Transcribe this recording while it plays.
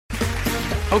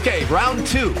Okay, round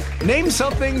two. Name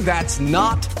something that's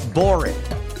not boring.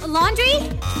 A laundry?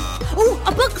 Ooh, a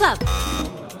book club.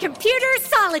 Computer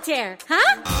solitaire,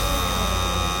 huh?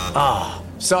 Ah,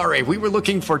 oh, sorry, we were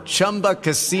looking for Chumba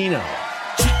Casino.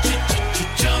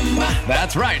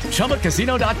 That's right,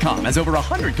 ChumbaCasino.com has over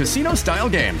 100 casino-style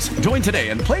games. Join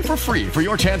today and play for free for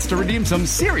your chance to redeem some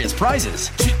serious prizes.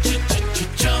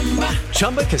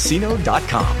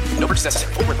 ChumbaCasino.com. No purchase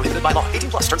necessary. Void where prohibited by law.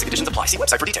 18 plus. Terms and conditions apply. See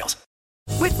website for details.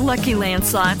 With Lucky Land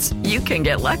Slots, you can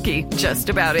get lucky just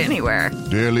about anywhere.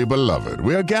 Dearly beloved,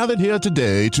 we are gathered here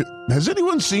today to... Has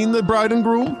anyone seen the bride and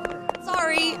groom?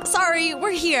 Sorry,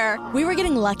 we're here. We were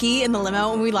getting lucky in the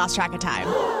limo and we lost track of time.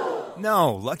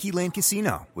 No, Lucky Land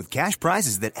Casino, with cash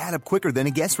prizes that add up quicker than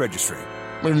a guest registry.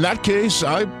 In that case,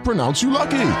 I pronounce you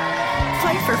lucky.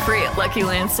 Play for free at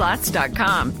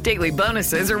LuckyLandSlots.com. Daily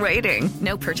bonuses are waiting.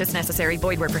 No purchase necessary.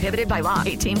 Void where prohibited by law.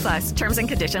 18 plus. Terms and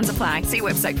conditions apply. See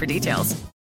website for details.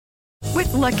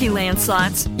 With Lucky Land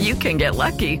Slots, you can get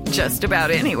lucky just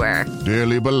about anywhere.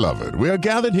 Dearly beloved, we are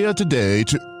gathered here today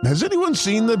to... Has anyone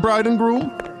seen the bride and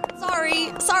groom?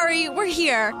 Sorry, we're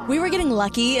here. We were getting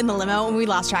lucky in the limo and we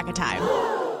lost track of time.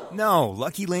 No,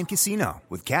 Lucky Land Casino,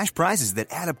 with cash prizes that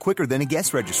add up quicker than a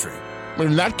guest registry.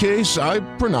 In that case, I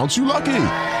pronounce you lucky.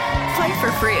 Play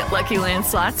for free at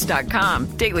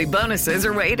LuckyLandSlots.com. Daily bonuses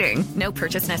are waiting. No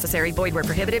purchase necessary. Void where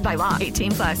prohibited by law.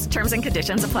 18 plus. Terms and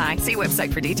conditions apply. See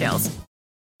website for details.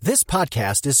 This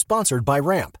podcast is sponsored by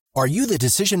Ramp. Are you the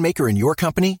decision maker in your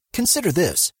company? Consider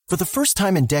this. For the first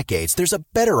time in decades, there's a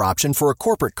better option for a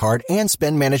corporate card and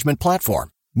spend management platform.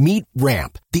 Meet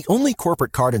Ramp, the only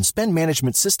corporate card and spend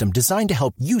management system designed to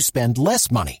help you spend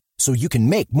less money so you can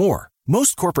make more.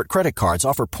 Most corporate credit cards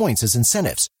offer points as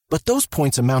incentives, but those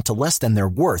points amount to less than their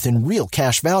worth in real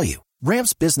cash value.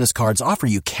 Ramp's business cards offer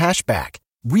you cash back,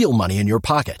 real money in your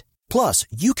pocket. Plus,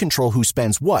 you control who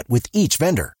spends what with each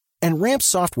vendor. And Ramp's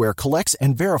software collects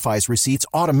and verifies receipts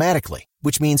automatically,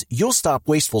 which means you'll stop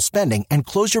wasteful spending and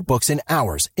close your books in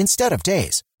hours instead of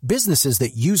days. Businesses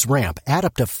that use Ramp add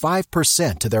up to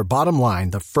 5% to their bottom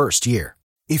line the first year.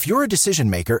 If you're a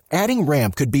decision maker, adding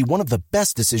Ramp could be one of the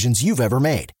best decisions you've ever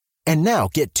made. And now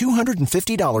get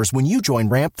 $250 when you join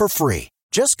Ramp for free.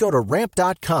 Just go to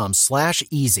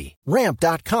ramp.com/easy.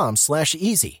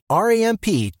 Ramp.com/easy.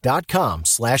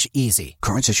 RAMP.com/easy.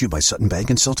 Cards issued by Sutton Bank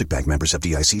and Celtic Bank, members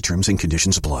FDIC. Terms and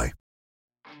conditions apply.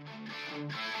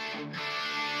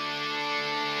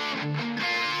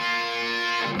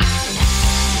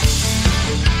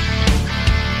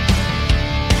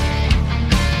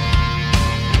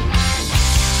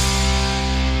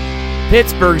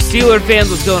 Pittsburgh Steelers fans,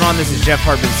 what's going on? This is Jeff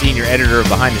Hartman, Sr., editor of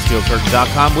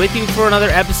BehindTheSteelCurtain.com, with you for another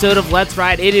episode of Let's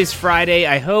Ride. It is Friday.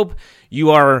 I hope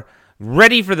you are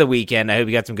ready for the weekend. I hope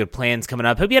you got some good plans coming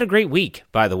up. Hope you had a great week,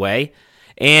 by the way.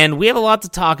 And we have a lot to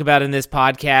talk about in this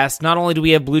podcast. Not only do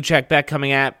we have Blue Check Bet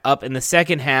coming up in the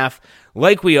second half,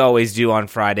 like we always do on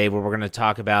Friday, where we're going to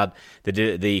talk about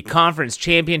the conference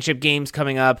championship games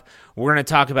coming up. We're going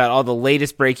to talk about all the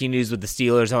latest breaking news with the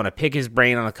Steelers. I want to pick his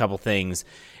brain on a couple things.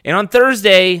 And on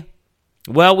Thursday,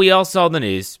 well, we all saw the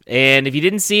news. And if you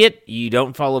didn't see it, you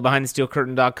don't follow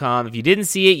BehindTheSteelCurtain.com. If you didn't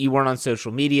see it, you weren't on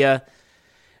social media.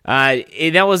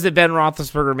 That was that Ben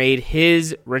Roethlisberger made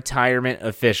his retirement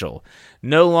official.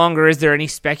 No longer is there any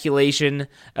speculation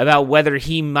about whether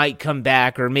he might come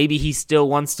back, or maybe he still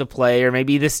wants to play, or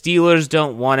maybe the Steelers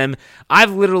don't want him.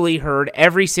 I've literally heard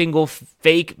every single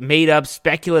fake, made-up,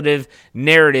 speculative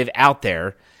narrative out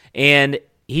there, and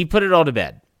he put it all to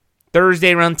bed.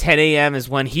 Thursday around 10 a.m. is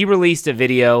when he released a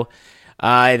video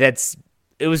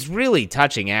it was really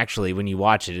touching, actually, when you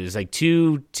watch it. It was like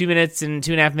 2 minutes and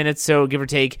 2.5 minutes, so give or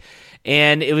take.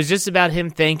 And it was just about him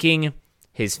thanking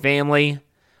his family,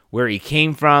 where he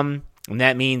came from, and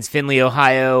that means Findlay,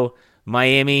 Ohio,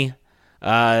 Miami,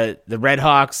 the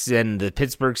Redhawks, and the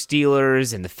Pittsburgh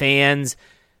Steelers, and the fans.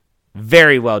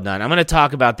 Very well done. I'm going to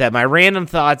talk about that. My random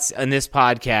thoughts on this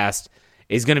podcast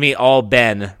is going to be all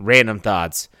Ben random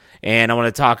thoughts, and I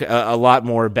want to talk a lot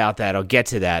more about that. I'll get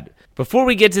to that. Before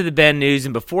we get to the Ben news,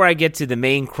 and before I get to the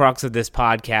main crux of this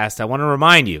podcast, I want to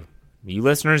remind you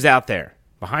listeners out there,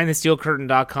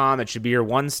 BehindTheSteelCurtain.com, it should be your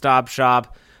one-stop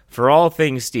shop for all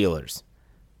things Steelers.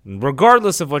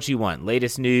 Regardless of what you want,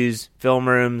 latest news, film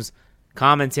rooms,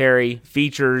 commentary,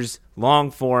 features, long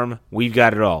form, we've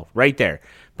got it all right there,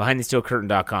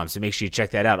 BehindTheSteelCurtain.com, so make sure you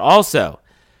check that out. Also,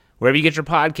 wherever you get your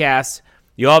podcasts,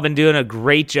 you all have been doing a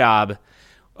great job.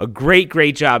 A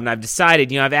great job, and I've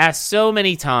decided, I've asked so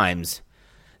many times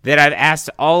that I've asked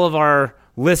all of our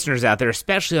listeners out there,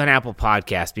 especially on Apple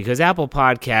Podcasts, because Apple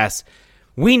Podcasts,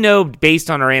 we know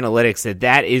based on our analytics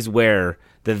that is where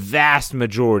the vast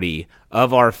majority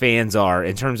of our fans are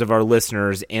in terms of our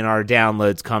listeners and our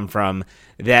downloads come from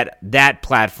that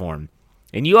platform.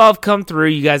 And you all have come through.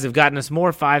 You guys have gotten us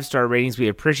more 5-star ratings. We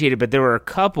appreciate it. But there were a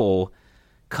couple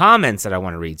comments that I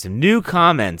want to read. Some new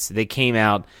comments that came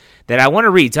out that I want to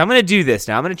read. So I'm going to do this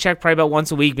now. I'm going to check probably about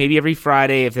once a week, maybe every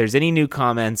Friday. If there's any new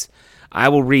comments, I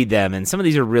will read them. And some of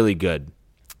these are really good.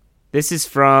 This is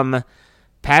from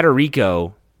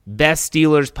Paterico. Best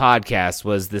Steelers podcast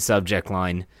was the subject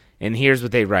line. And here's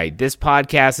what they write. This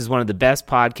podcast is one of the best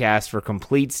podcasts for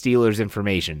complete Steelers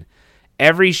information.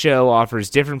 Every show offers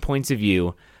different points of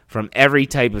view from every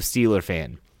type of Steeler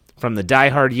fan. From the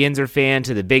diehard Yinzer fan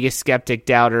to the biggest skeptic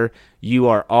doubter, you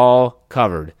are all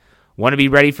covered. Want to be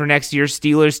ready for next year's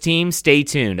Steelers team? Stay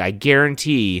tuned. I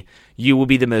guarantee you will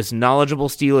be the most knowledgeable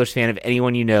Steelers fan of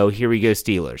anyone you know. Here we go,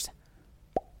 Steelers.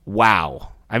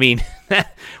 Wow. I mean,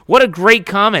 what a great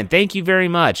comment. Thank you very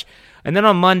much. And then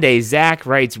on Monday, Zach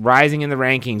writes, rising in the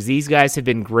rankings. These guys have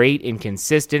been great and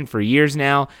consistent for years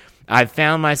now. I've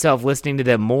found myself listening to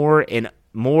them more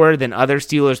than other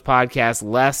Steelers podcasts.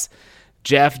 Les,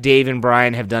 Jeff, Dave, and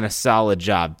Brian have done a solid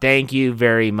job. Thank you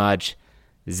very much,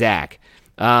 Zach.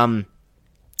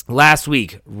 Last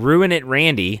week, Ruin It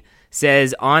Randy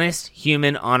says, honest,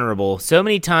 human, honorable. So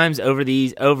many times over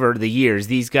the years,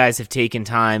 these guys have taken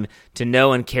time to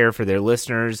know and care for their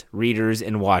listeners, readers,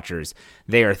 and watchers.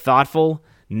 They are thoughtful,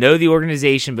 know the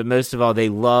organization, but most of all, they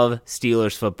love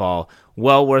Steelers football.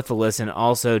 Well worth a listen.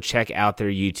 Also, check out their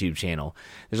YouTube channel.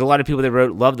 There's a lot of people that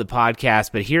wrote, love the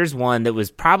podcast, but here's one that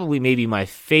was probably maybe my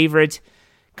favorite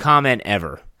comment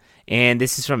ever. And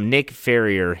this is from Nick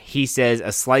Ferrier. He says,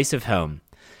 a slice of home.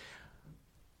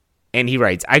 And he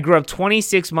writes, I grew up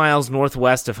 26 miles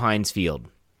northwest of Heinz Field.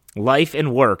 Life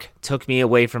and work took me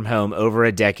away from home over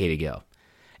a decade ago.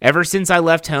 Ever since I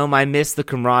left home, I missed the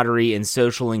camaraderie and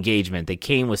social engagement that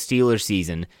came with Steelers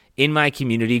season in my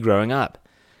community growing up.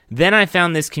 Then I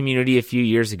found this community a few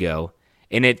years ago,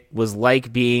 and it was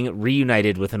like being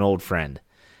reunited with an old friend.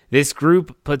 This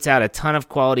group puts out a ton of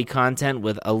quality content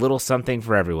with a little something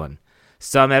for everyone.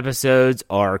 Some episodes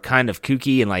are kind of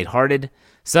kooky and lighthearted.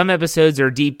 Some episodes are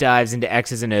deep dives into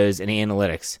X's and O's and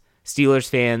analytics. Steelers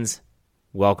fans,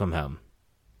 welcome home.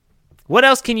 What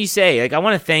else can you say? I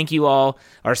want to thank you all.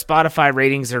 Our Spotify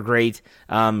ratings are great.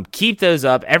 Keep those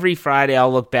up. Every Friday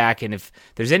I'll look back, and if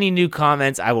there's any new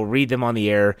comments, I will read them on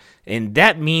the air. And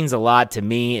that means a lot to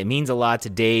me. It means a lot to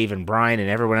Dave and Brian and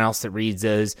everyone else that reads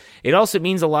those. It also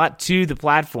means a lot to the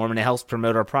platform, and it helps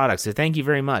promote our products. So thank you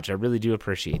very much. I really do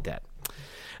appreciate that.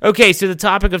 Okay, so the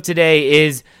topic of today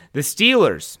is the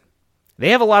Steelers. They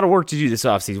have a lot of work to do this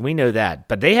offseason. We know that.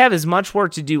 But they have as much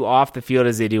work to do off the field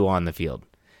as they do on the field.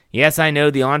 Yes, I know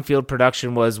the on-field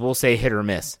production was, we'll say, hit or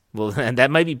miss. Well,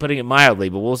 that might be putting it mildly,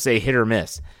 but we'll say hit or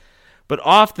miss. But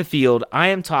off the field, I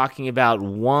am talking about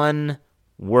one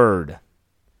word: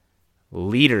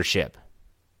 leadership.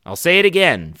 I'll say it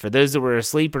again. For those that were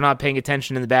asleep or not paying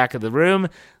attention in the back of the room,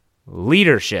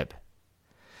 leadership.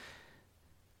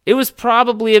 It was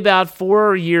probably about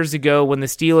 4 years ago when the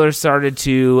Steelers started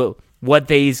to what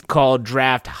they called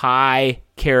draft high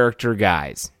character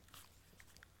guys.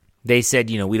 They said,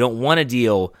 we don't want to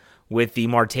deal with the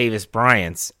Martavis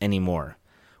Bryants anymore.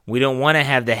 We don't want to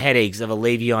have the headaches of a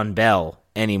Le'Veon Bell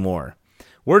anymore.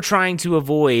 We're trying to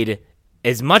avoid,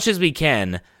 as much as we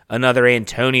can, another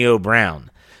Antonio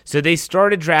Brown. So they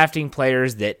started drafting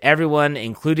players that everyone,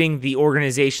 including the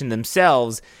organization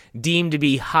themselves, deemed to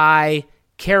be high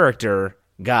character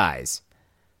guys.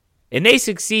 And they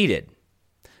succeeded.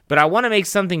 But I want to make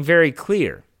something very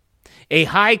clear. A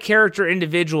high character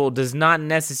individual does not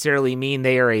necessarily mean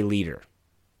they are a leader.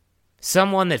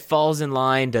 Someone that falls in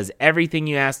line, does everything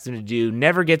you ask them to do,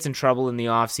 never gets in trouble in the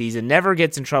offseason, never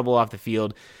gets in trouble off the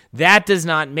field, that does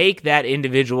not make that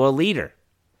individual a leader.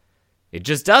 It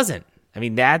just doesn't.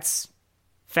 That's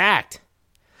fact.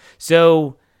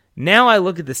 So now I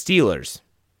look at the Steelers,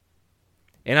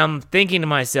 and I'm thinking to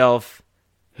myself,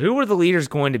 who are the leaders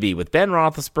going to be? With Ben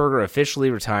Roethlisberger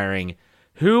officially retiring,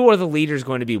 who are the leaders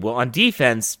going to be? Well, on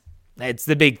defense, it's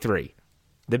the big three.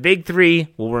 The big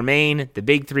three will remain. The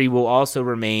big three will also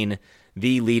remain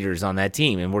the leaders on that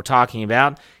team. And we're talking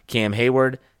about Cam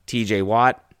Hayward, TJ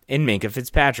Watt, and Minkah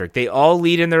Fitzpatrick. They all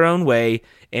lead in their own way,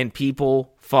 and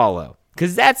people follow.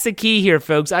 Because that's the key here,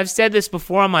 folks. I've said this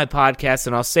before on my podcast,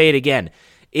 and I'll say it again.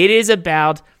 It is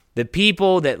about the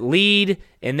people that lead,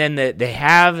 and then they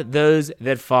have those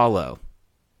that follow.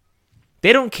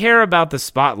 They don't care about the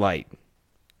spotlight.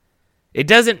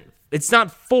 It's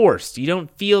not forced. You don't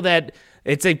feel that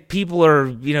it's like people are,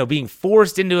 being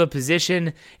forced into a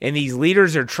position and these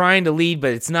leaders are trying to lead,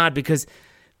 but it's not, because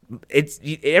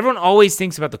everyone always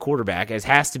thinks about the quarterback as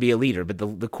has to be a leader, but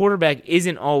the quarterback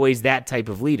isn't always that type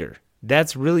of leader.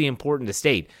 That's really important to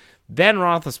state. Ben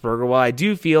Roethlisberger, while I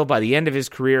do feel by the end of his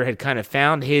career had kind of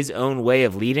found his own way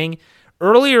of leading,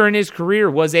 earlier in his career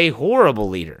was a horrible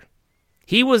leader.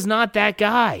 He was not that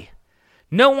guy.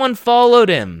 No one followed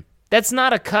him. That's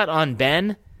not a cut on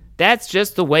Ben. That's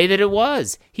just the way that it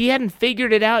was. He hadn't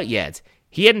figured it out yet.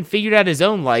 He hadn't figured out his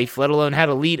own life, let alone how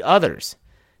to lead others.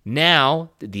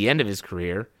 Now, at the end of his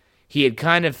career, he had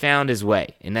kind of found his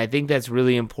way, and I think that's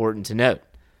really important to note.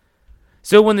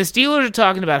 So when the Steelers are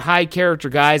talking about high-character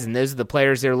guys, and those are the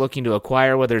players they're looking to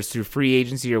acquire, whether it's through free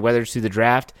agency or whether it's through the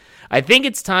draft, I think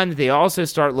it's time that they also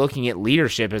start looking at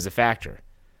leadership as a factor.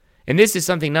 And this is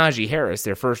something Najee Harris,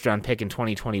 their first-round pick in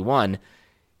 2021,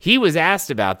 he was asked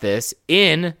about this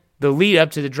in the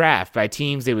lead-up to the draft by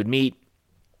teams they would meet.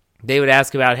 They would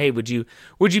ask about, hey, would you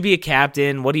be a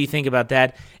captain? What do you think about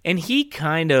that? And he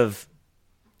kind of,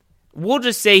 we'll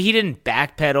just say he didn't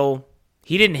backpedal.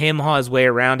 He didn't hem-haw his way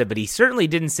around it, but he certainly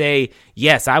didn't say,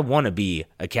 yes, I want to be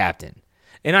a captain.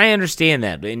 And I understand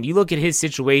that. And you look at his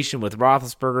situation with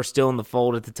Roethlisberger still in the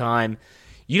fold at the time,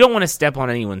 you don't want to step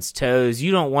on anyone's toes.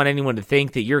 You don't want anyone to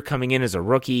think that you're coming in as a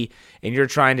rookie and you're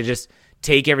trying to just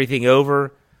take everything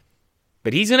over.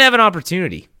 But he's going to have an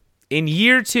opportunity. In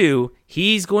year 2,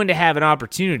 he's going to have an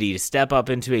opportunity to step up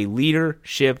into a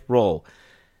leadership role.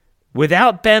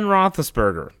 Without Ben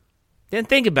Roethlisberger, then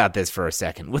think about this for a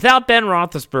second. Without Ben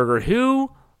Roethlisberger,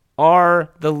 who are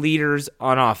the leaders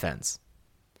on offense?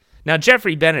 Now,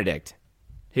 Jeffrey Benedict,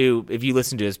 who, if you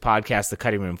listen to his podcast, The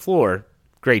Cutting Room Floor,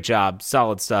 great job,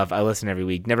 solid stuff. I listen every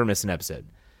week, never miss an episode.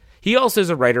 He also is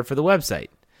a writer for the website.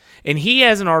 And he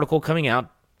has an article coming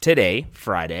out today,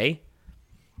 Friday.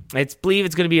 I believe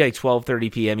it's going to be like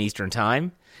 12:30 p.m. Eastern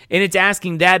Time. And it's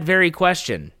asking that very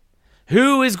question.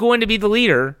 Who is going to be the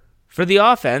leader for the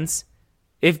offense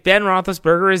if Ben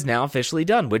Roethlisberger is now officially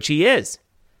done, which he is?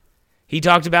 He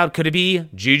talked about, could it be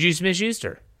Juju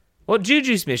Smith-Schuster? Well,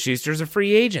 Juju Smith-Schuster is a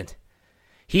free agent.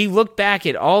 He looked back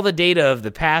at all the data of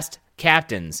the past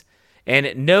captains,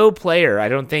 and no player, I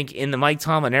don't think, in the Mike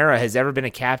Tomlin era has ever been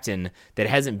a captain that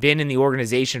hasn't been in the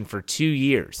organization for 2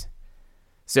 years.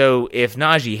 So if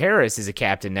Najee Harris is a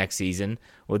captain next season,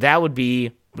 well, that would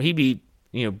be, he'd be,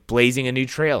 blazing a new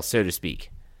trail, so to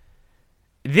speak.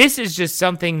 This is just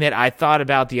something that I thought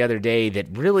about the other day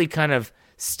that really kind of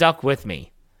stuck with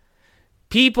me.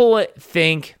 People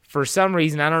think, for some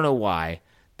reason, I don't know why,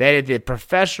 that at the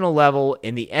professional level,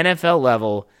 in the NFL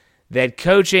level, that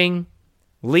coaching,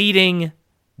 leading,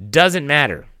 doesn't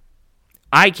matter.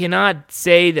 I cannot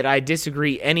say that I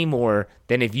disagree any more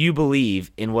than if you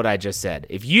believe in what I just said.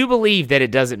 If you believe that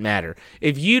it doesn't matter,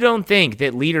 if you don't think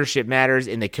that leadership matters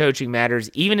and that coaching matters,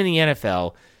 even in the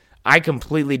NFL, I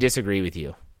completely disagree with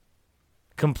you.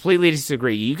 Completely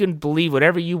disagree. You can believe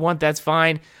whatever you want, that's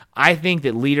fine. I think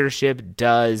that leadership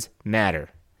does matter.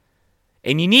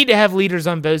 And you need to have leaders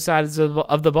on both sides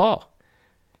of the ball.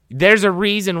 There's a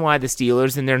reason why the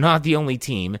Steelers, and they're not the only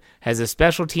team, has a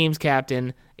special teams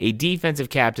captain, a defensive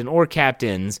captain or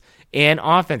captains, and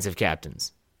offensive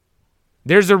captains.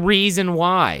 There's a reason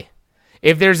why.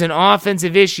 If there's an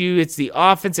offensive issue, it's the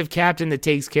offensive captain that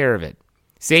takes care of it.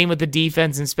 Same with the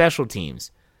defense and special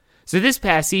teams. So this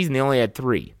past season, they only had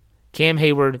 3. Cam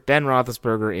Hayward, Ben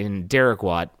Roethlisberger, and Derek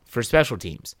Watt for special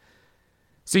teams.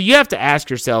 So you have to ask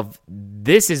yourself,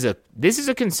 this is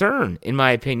a concern, in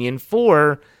my opinion,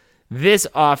 for this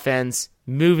offense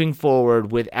moving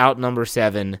forward without number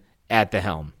 7 at the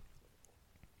helm.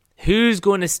 Who's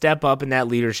going to step up in that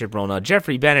leadership role? Now,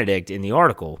 Jeffrey Benedict in the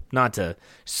article, not to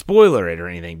spoiler it or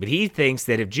anything, but he thinks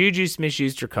that if Juju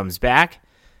Smith-Schuster comes back,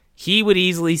 he would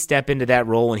easily step into that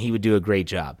role and he would do a great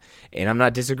job. And I'm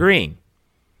not disagreeing.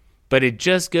 But it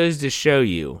just goes to show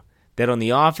you that on the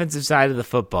offensive side of the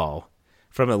football,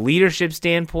 from a leadership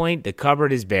standpoint, the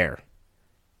cupboard is bare.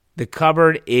 The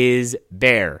cupboard is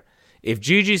bare. If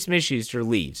Juju Smith-Schuster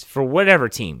leaves for whatever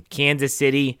team, Kansas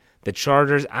City, the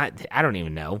Chargers, I don't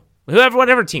even know.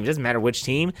 Whatever team, doesn't matter which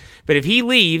team. But if he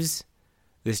leaves,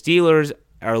 the Steelers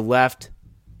are left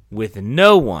with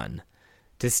no one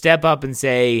to step up and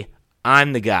say,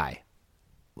 I'm the guy.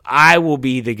 I will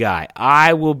be the guy.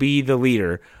 I will be the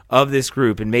leader of this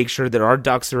group and make sure that our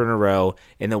ducks are in a row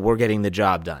and that we're getting the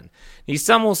job done. Now,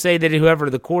 some will say that whoever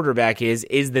the quarterback is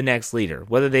the next leader,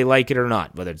 whether they like it or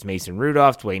not, whether it's Mason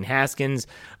Rudolph, Dwayne Haskins,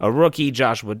 a rookie,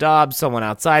 Joshua Dobbs, someone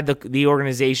outside the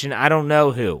organization. I don't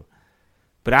know who,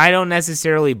 but I don't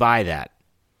necessarily buy that.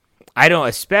 I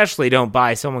especially don't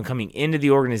buy someone coming into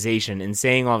the organization and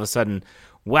saying all of a sudden,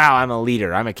 wow, I'm a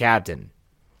leader, I'm a captain.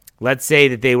 Let's say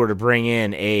that they were to bring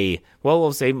in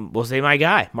we'll say my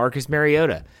guy, Marcus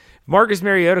Mariota. Marcus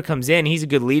Mariota comes in, he's a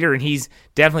good leader, and he's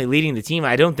definitely leading the team.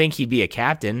 I don't think he'd be a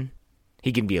captain.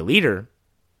 He can be a leader,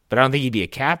 but I don't think he'd be a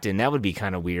captain. That would be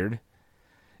kind of weird.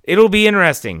 It'll be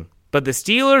interesting. But the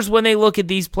Steelers, when they look at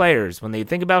these players, when they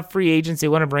think about free agents they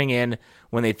want to bring in,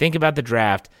 when they think about the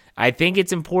draft, I think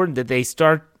it's important that they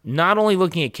start not only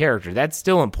looking at character, that's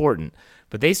still important,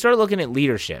 but they start looking at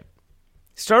leadership.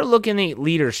 Start looking at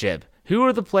leadership. Who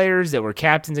are the players that were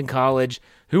captains in college?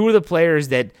 Who are the players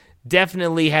that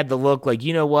definitely had the look like,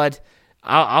 you know what,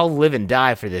 I'll live and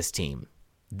die for this team?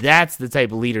 That's the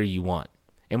type of leader you want.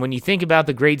 And when you think about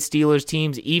the great Steelers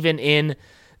teams, even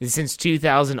since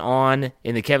 2000 on,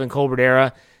 in the Kevin Colbert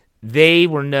era, they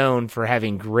were known for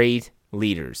having great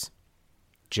leaders.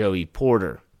 Joey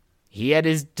Porter. He had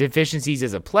his deficiencies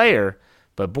as a player,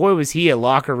 but boy was he a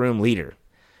locker room leader.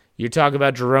 You're talking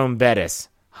about Jerome Bettis,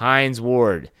 Hines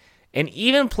Ward, and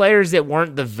even players that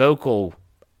weren't the vocal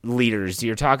leaders.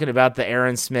 You're talking about the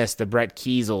Aaron Smiths, the Brett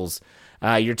Kiesels.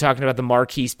 You're talking about the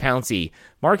Marquise Pouncey.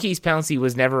 Marquise Pouncey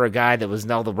was never a guy that was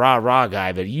now the rah-rah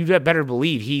guy, but you better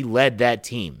believe he led that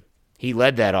team. He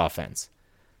led that offense.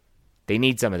 They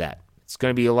need some of that. It's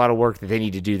going to be a lot of work that they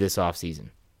need to do this offseason.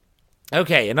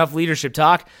 Okay, enough leadership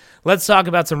talk. Let's talk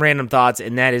about some random thoughts,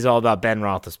 and that is all about Ben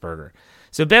Roethlisberger.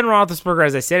 So Ben Roethlisberger,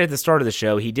 as I said at the start of the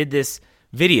show, he did this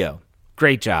video.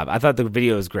 Great job. I thought the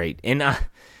video was great. And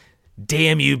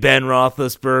damn you, Ben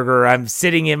Roethlisberger. I'm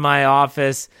sitting in my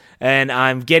office, and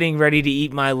I'm getting ready to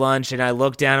eat my lunch, and I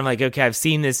look down. I'm like, okay, I've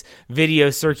seen this video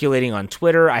circulating on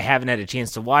Twitter. I haven't had a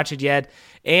chance to watch it yet.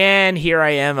 And here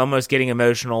I am almost getting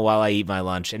emotional while I eat my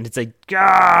lunch. And it's like,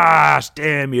 gosh,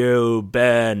 damn you,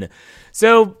 Ben.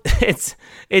 So it's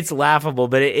laughable,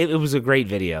 but it was a great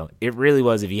video. It really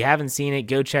was. If you haven't seen it,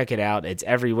 go check it out. It's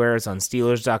everywhere. It's on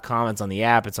Steelers.com. It's on the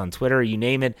app. It's on Twitter. You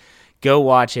name it. Go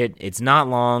watch it. It's not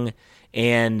long.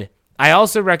 And I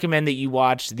also recommend that you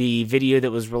watch the video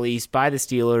that was released by the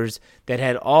Steelers that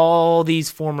had all these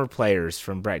former players,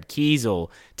 from Brett Kiesel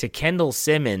to Kendall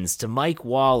Simmons to Mike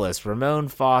Wallace, Ramon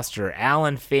Foster,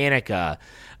 Alan Faneca,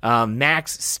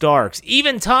 Max Starks,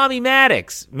 even Tommy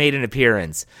Maddox made an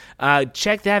appearance.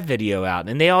 Check that video out.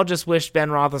 And they all just wished Ben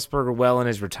Roethlisberger well in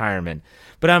his retirement.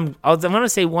 But I'm going to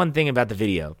say one thing about the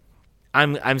video.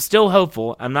 I'm still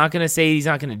hopeful. I'm not going to say he's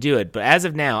not going to do it, but as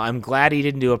of now, I'm glad he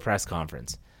didn't do a press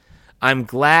conference. I'm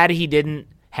glad he didn't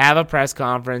have a press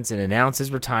conference and announce his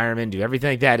retirement, do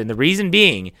everything like that. And the reason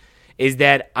being is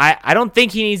that I don't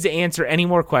think he needs to answer any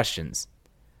more questions.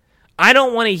 I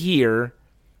don't want to hear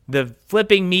the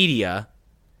flipping media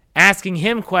asking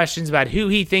him questions about who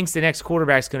he thinks the next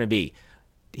quarterback's going to be.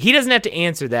 He doesn't have to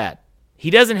answer that. He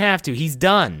doesn't have to. He's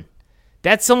done.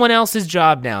 That's someone else's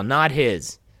job now, not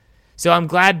his. So I'm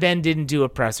glad Ben didn't do a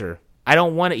presser. I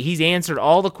don't want it. He's answered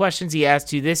all the questions he asked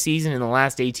to this season in the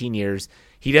last 18 years.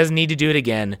 He doesn't need to do it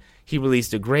again. He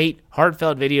released a great,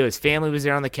 heartfelt video. His family was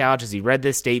there on the couch as he read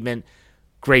this statement.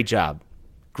 Great job.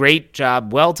 Great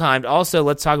job. Well-timed. Also,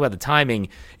 let's talk about the timing.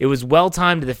 It was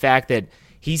well-timed to the fact that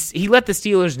he let the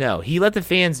Steelers know. He let the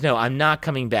fans know, I'm not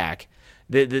coming back.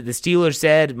 The Steelers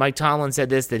said, Mike Tomlin said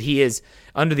this, that he is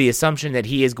under the assumption that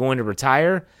he is going to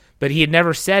retire, but he had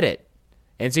never said it.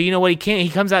 And so you know what? He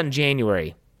comes out in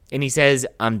January. And he says,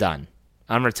 I'm done.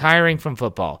 I'm retiring from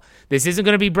football. This isn't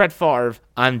going to be Brett Favre.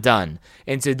 I'm done.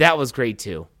 And so that was great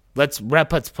too. Let's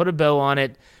put a bow on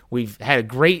it. We've had a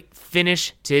great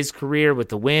finish to his career with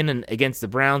the win against the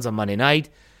Browns on Monday night.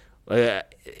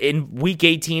 In Week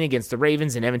 18 against the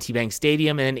Ravens in M&T Bank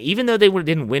Stadium. And even though they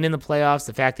didn't win in the playoffs,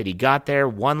 the fact that he got there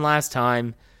one last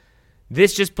time,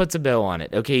 this just puts a bow on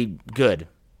it. Okay, good.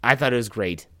 I thought it was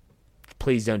great.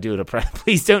 Please don't do it.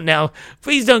 Please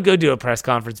don't go do a press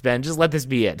conference, Ben. Just let this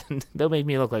be it. They'll make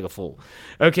me look like a fool.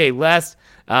 Okay, the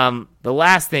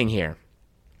last thing here.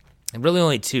 And really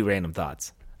only two random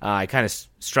thoughts. I kind of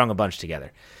strung a bunch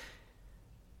together.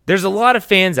 There's a lot of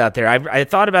fans out there. I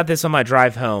thought about this on my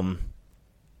drive home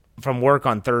from work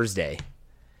on Thursday.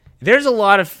 There's a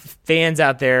lot of fans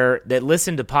out there that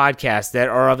listen to podcasts that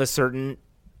are of a certain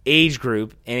age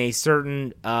group and a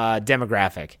certain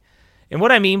demographic. And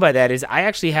what I mean by that is I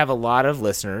actually have a lot of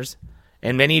listeners,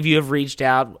 and many of you have reached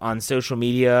out on social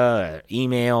media,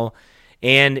 email,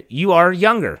 and you are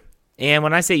younger. And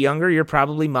when I say younger, you're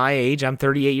probably my age. I'm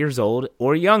 38 years old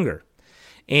or younger.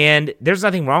 And there's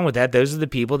nothing wrong with that. Those are the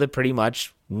people that pretty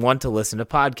much want to listen to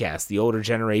podcasts. The older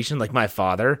generation, like my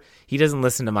father, he doesn't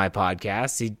listen to my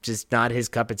podcasts. He's just not his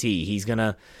cup of tea. He's going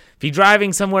to, if he's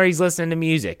driving somewhere, he's listening to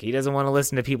music. He doesn't want to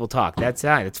listen to people talk. That's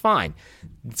fine. It's fine.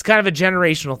 It's kind of a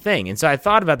generational thing. And so I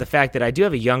thought about the fact that I do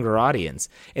have a younger audience.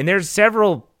 And there's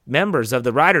several members of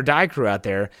the Ride or Die crew out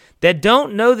there that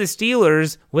don't know the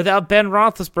Steelers without Ben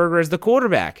Roethlisberger as the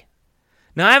quarterback.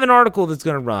 Now, I have an article that's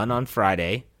going to run on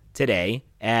Friday, today,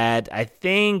 at I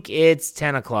think it's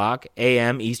 10 o'clock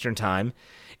a.m. Eastern Time,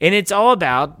 and it's all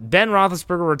about Ben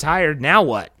Roethlisberger retired, now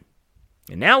what?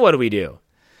 And now what do we do?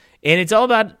 And it's all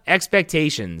about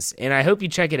expectations, and I hope you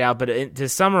check it out, but to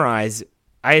summarize,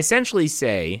 I essentially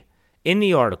say in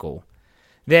the article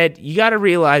that you got to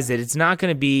realize that it's not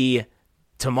going to be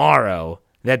tomorrow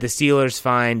that the Steelers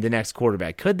find the next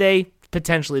quarterback. Could they?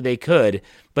 Potentially they could,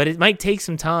 but it might take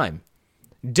some time.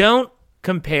 Don't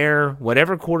compare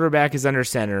whatever quarterback is under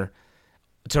center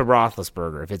to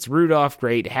Roethlisberger. If it's Rudolph,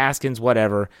 great. Haskins,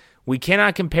 whatever. We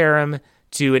cannot compare him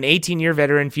to an 18-year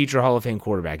veteran, future Hall of Fame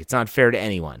quarterback. It's not fair to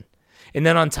anyone. And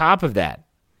then on top of that,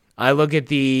 I look at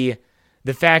the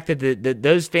fact that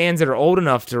those fans that are old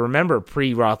enough to remember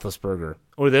pre-Roethlisberger,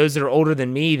 or those that are older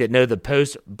than me that know the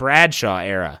post-Bradshaw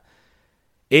era,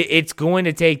 it's going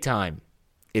to take time.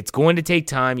 It's going to take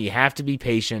time. You have to be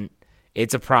patient.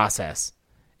 It's a process.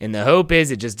 And the hope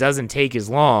is it just doesn't take as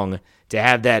long to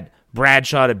have that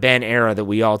Bradshaw to Ben era that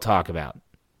we all talk about.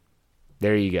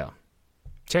 There you go.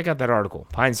 Check out that article,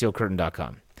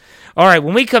 PineSteelCurtain.com. All right,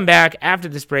 when we come back after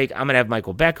this break, I'm going to have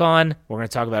Michael Beck on. We're going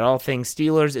to talk about all things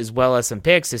Steelers as well as some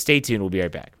picks, so stay tuned. We'll be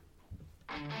right back.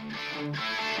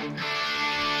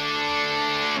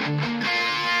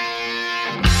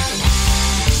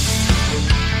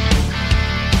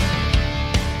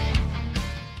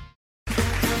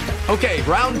 Okay,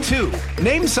 round two.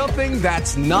 Name something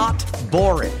that's not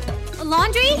boring. A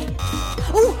laundry?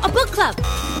 Ooh, a book club.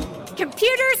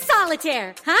 Computer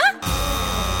solitaire, huh?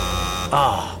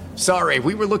 Ah, sorry,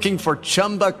 we were looking for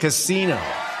Chumba Casino.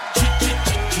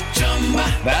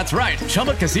 That's right,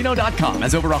 ChumbaCasino.com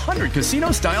has over 100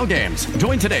 casino-style games.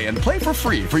 Join today and play for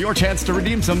free for your chance to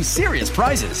redeem some serious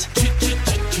prizes.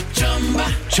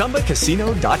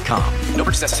 ChumbaCasino.com. No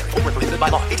purchase necessary. Void where prohibited by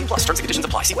law. 18+ terms and conditions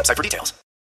apply. See website for details.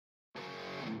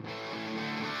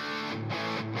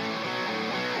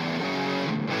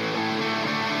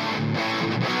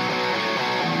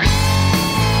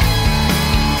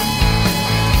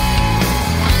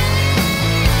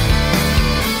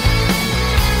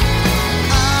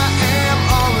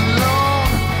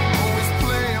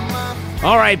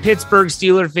 All right, Pittsburgh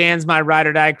Steelers fans, my Ride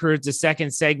or Die crew. It's the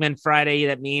second segment Friday.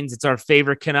 That means it's our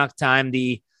favorite Canuck time,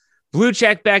 the Blue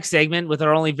Check Back segment with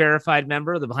our only verified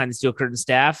member of the Behind the Steel Curtain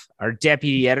staff, our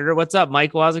deputy editor. What's up,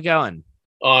 Michael? How's it going?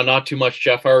 Not too much,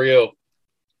 Jeff. How are you?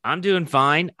 I'm doing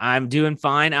fine. I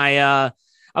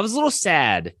was a little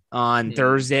sad on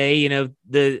Thursday. You know,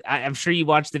 I'm sure you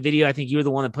watched the video. I think you were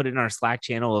the one that put it in our Slack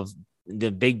channel of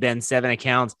the Big Ben 7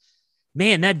 accounts.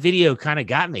 Man, that video kind of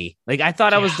got me. Like, I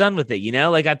thought I was done with it, you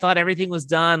know? Like, I thought everything was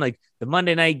done. Like, the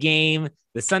Monday night game,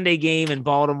 the Sunday game in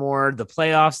Baltimore, the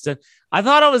playoffs. I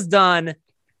thought I was done.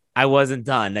 I wasn't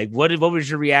done. Like, what was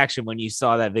your reaction when you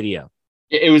saw that video?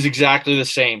 It was exactly the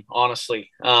same, honestly.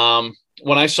 When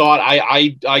I saw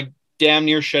it, I damn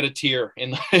near shed a tear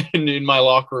in my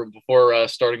locker room before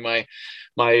starting my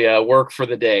work for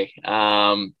the day.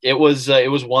 It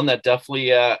was one that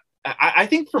definitely, I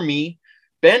think for me,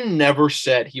 Ben never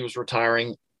said he was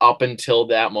retiring up until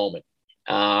that moment.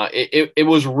 It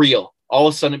was real. All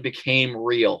of a sudden it became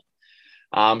real.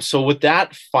 So with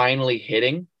that finally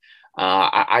hitting,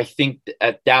 I think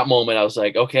at that moment I was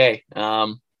like, okay,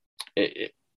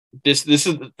 this is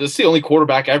the only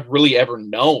quarterback I've really ever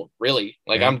known, really.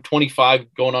 Like, I'm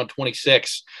 25 going on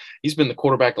 26. He's been the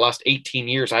quarterback the last 18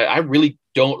 years. I really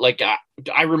don't like,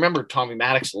 I remember Tommy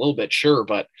Maddox a little bit, sure,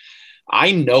 but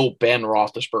I know Ben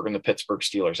Roethlisberger and the Pittsburgh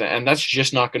Steelers, and that's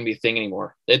just not going to be a thing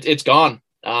anymore. It's gone.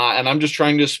 And I'm just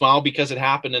trying to smile because it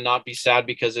happened and not be sad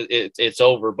because it's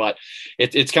over. But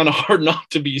it's kind of hard not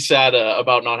to be sad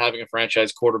about not having a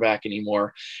franchise quarterback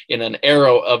anymore in an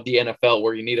era of the NFL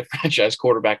where you need a franchise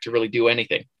quarterback to really do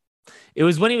anything. It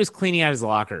was when he was cleaning out his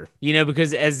locker, you know,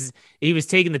 because as he was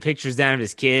taking the pictures down of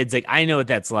his kids, like, I know what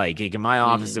that's like. Like, in my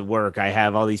office at work, I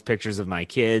have all these pictures of my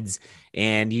kids,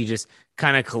 and you just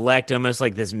kind of collect almost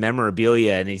like this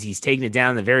memorabilia. And as he's taking it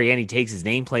down, at the very end, he takes his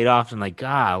nameplate off, and like,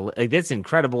 God, like, that's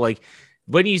incredible. Like,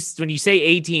 when you say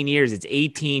 18 years, it's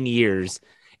 18 years.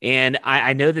 And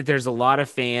I know that there's a lot of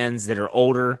fans that are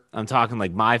older. I'm talking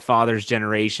like my father's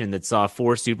generation that saw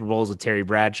 4 Super Bowls with Terry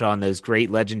Bradshaw and those great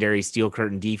legendary Steel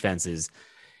Curtain defenses.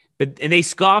 And they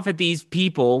scoff at these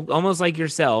people, almost like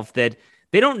yourself, that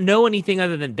they don't know anything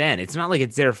other than Ben. It's not like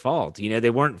it's their fault. You know,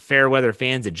 they weren't fair weather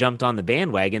fans that jumped on the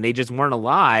bandwagon. They just weren't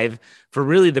alive for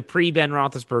really the pre-Ben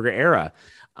Roethlisberger era.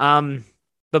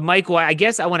 But Michael, I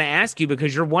guess I want to ask you,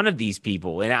 because you're one of these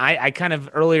people. And I kind of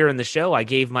earlier in the show, I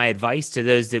gave my advice to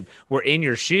those that were in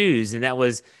your shoes. And that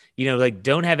was, you know, like,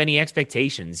 don't have any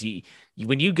expectations. You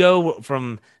when you go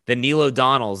from the Neil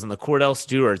O'Donnells and the Cordell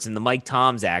Stewarts and the Mike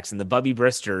Tomczaks and the Bubby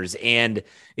Bristers and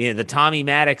the Tommy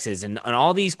Maddoxes and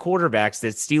all these quarterbacks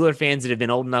that Steeler fans that have been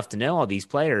old enough to know all these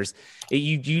players,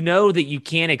 you know that you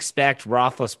can't expect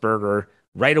Roethlisberger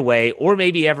right away or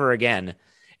maybe ever again.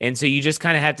 And so you just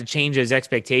kind of have to change those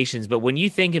expectations. But when you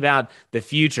think about the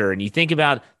future and you think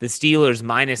about the Steelers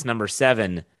minus number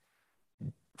 7,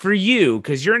 for you,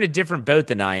 because you're in a different boat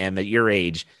than I am at your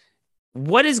age,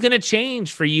 what is going to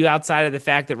change for you outside of the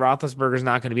fact that Roethlisberger is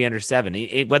not going to be under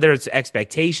 7? Whether it's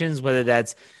expectations, whether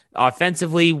that's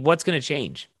offensively, what's going to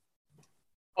change?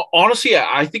 Honestly,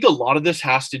 I think a lot of this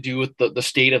has to do with the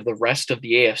state of the rest of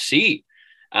the AFC.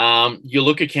 You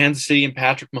look at Kansas City and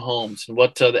Patrick Mahomes and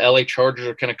what the LA Chargers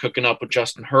are kind of cooking up with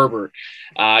Justin Herbert.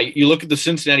 You look at the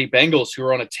Cincinnati Bengals, who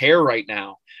are on a tear right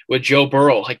now with Joe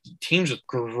Burrow, like teams with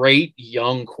great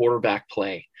young quarterback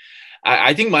play.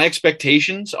 I think my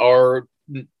expectations are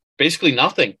basically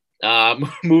nothing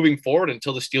moving forward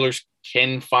until the Steelers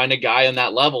can find a guy on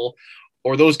that level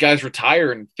or those guys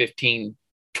retire in 15,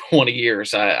 20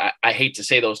 years. I hate to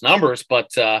say those numbers, but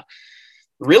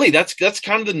really that's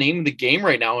kind of the name of the game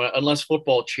right now, unless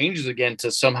football changes again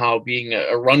to somehow being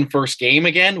a run-first game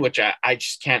again, which I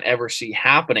just can't ever see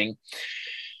happening.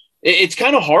 It's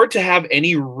kind of hard to have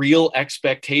any real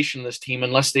expectation in this team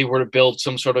unless they were to build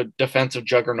some sort of defensive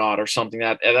juggernaut or something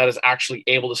that is actually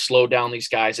able to slow down these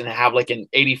guys and have like an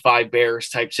 85 Bears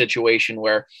type situation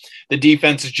where the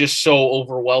defense is just so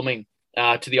overwhelming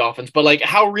to the offense. But like,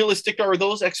 how realistic are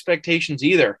those expectations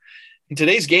either? In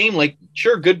today's game, like,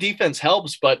 sure, good defense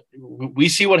helps, but we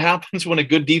see what happens when a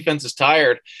good defense is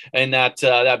tired. And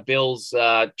that Bills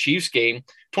Chiefs game,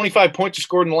 25 points are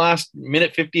scored in the last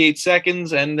minute, 58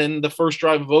 seconds. And then the first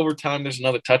drive of overtime, there's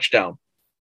another touchdown.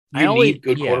 You need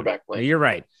good quarterback play. You're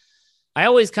right. I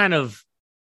always kind of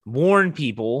warn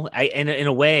people, in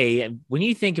a way, when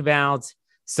you think about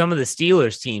some of the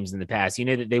Steelers teams in the past, you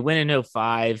know, that they win in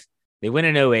 2005, they win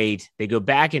in 2008, they go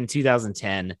back in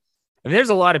 2010. I mean, there's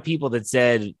a lot of people that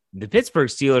said the Pittsburgh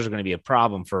Steelers are going to be a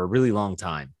problem for a really long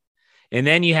time. And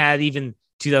then you had even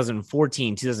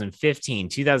 2014, 2015,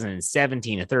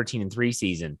 2017, a 13-3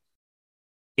 season.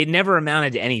 It never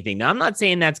amounted to anything. Now, I'm not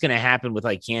saying that's going to happen with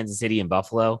like Kansas City and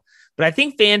Buffalo, but I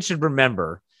think fans should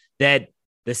remember that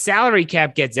the salary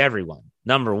cap gets everyone,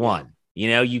 number one. You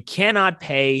know, you cannot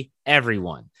pay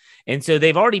everyone. And so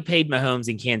they've already paid Mahomes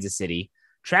in Kansas City.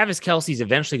 Travis Kelce's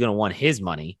eventually going to want his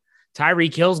money.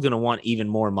 Tyreek Hill's going to want even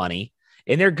more money,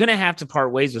 and they're going to have to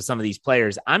part ways with some of these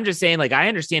players. I'm just saying, like, I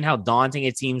understand how daunting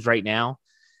it seems right now.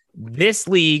 This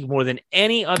league, more than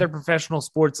any other professional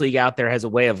sports league out there, has a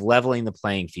way of leveling the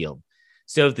playing field.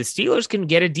 So if the Steelers can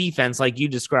get a defense like you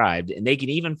described, and they can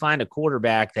even find a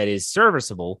quarterback that is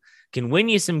serviceable, can win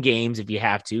you some games if you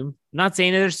have to, I'm not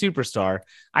saying they're a superstar,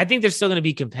 I think they're still going to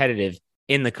be competitive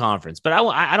in the conference. But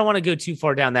I don't want to go too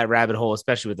far down that rabbit hole,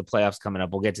 especially with the playoffs coming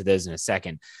up. We'll get to those in a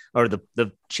second, or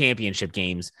the championship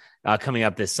games coming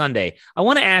up this Sunday. I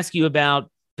want to ask you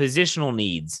about positional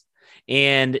needs.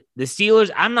 And the Steelers,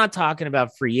 I'm not talking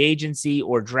about free agency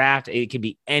or draft. It could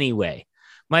be any way.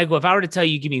 Michael, if I were to tell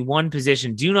you, give me one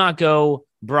position, do not go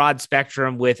broad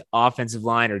spectrum with offensive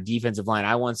line or defensive line.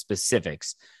 I want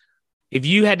specifics. If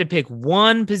you had to pick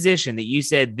one position that you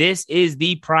said this is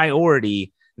the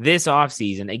priority this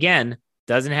offseason, again,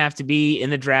 doesn't have to be in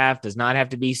the draft, does not have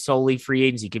to be solely free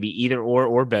agency. It could be either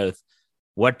or both.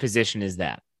 What position is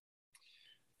that?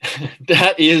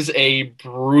 That is a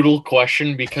brutal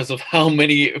question because of how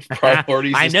many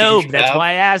priorities. I know. That's why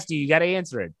I asked you. You got to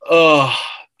answer it.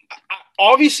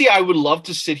 Obviously, I would love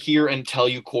to sit here and tell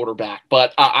you quarterback,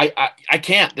 but I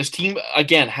can't. This team,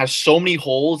 again, has so many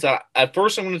holes that at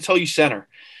first I'm going to tell you center.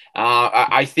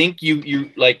 I think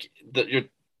you like your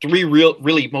three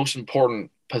really most important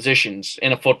positions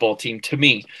in a football team to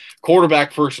me: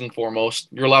 quarterback first and foremost,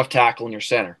 your left tackle, and your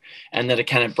center, and then it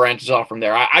kind of branches off from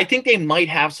there. I think they might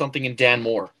have something in Dan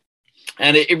Moore,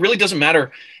 and it really doesn't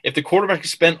matter if the quarterback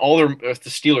spent if the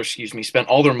Steelers, spent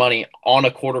all their money on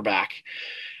a quarterback.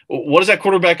 What is that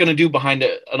quarterback going to do behind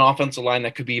an offensive line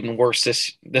that could be even worse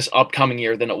this upcoming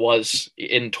year than it was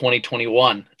in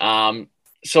 2021?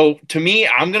 So to me,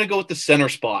 I'm going to go with the center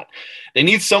spot. They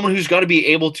need someone who's got to be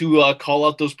able to call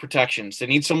out those protections. They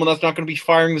need someone that's not going to be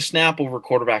firing the snap over a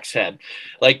quarterback's head.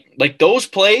 Like those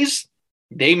plays,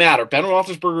 they matter. Ben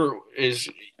Roethlisberger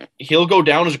he'll go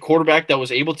down as a quarterback that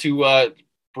was able to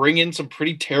bring in some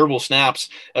pretty terrible snaps,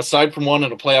 aside from one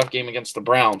in a playoff game against the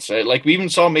Browns. Like we even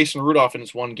saw Mason Rudolph in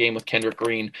his one game with Kendrick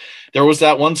Green. There was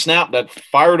that one snap that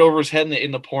fired over his head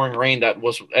in the pouring rain that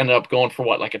ended up going for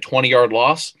like a 20-yard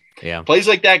loss. Yeah. Plays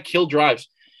like that kill drives.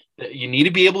 You need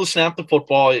to be able to snap the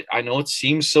football. I know it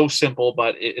seems so simple,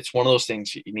 but it's one of those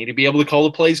things. You need to be able to call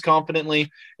the plays confidently,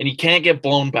 and you can't get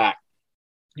blown back.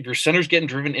 If your center's getting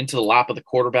driven into the lap of the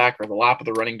quarterback or the lap of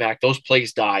the running back, those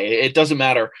plays die. It doesn't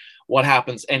matter what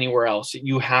happens anywhere else.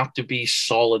 You have to be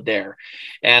solid there.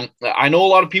 And I know a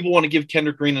lot of people want to give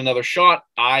Kendrick Green another shot.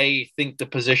 I think the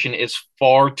position is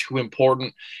far too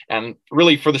important. And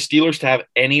really, for the Steelers to have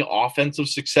any offensive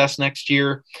success next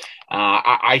year,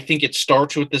 I think it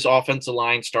starts with this offensive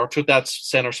line, starts with that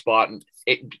center spot, and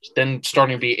then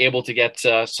starting to be able to get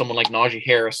someone like Najee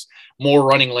Harris more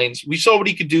running lanes. We saw what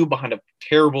he could do behind a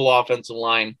terrible offensive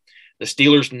line. The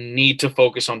Steelers need to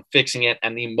focus on fixing it,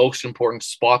 and the most important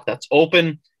spot that's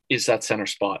open is that center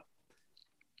spot.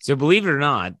 So believe it or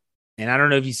not, and I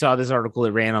don't know if you saw this article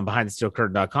that ran on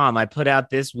BehindTheSteelCurtain.com, I put out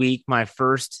this week my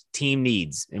first team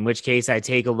needs, in which case I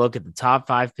take a look at the top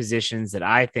 5 positions that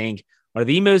I think are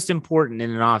the most important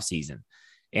in an offseason.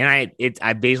 And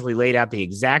I basically laid out the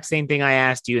exact same thing I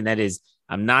asked you, and that is,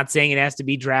 I'm not saying it has to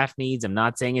be draft needs. I'm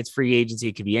not saying it's free agency.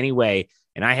 It could be any way.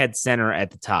 And I had center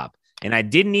at the top. And I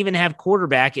didn't even have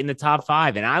quarterback in the top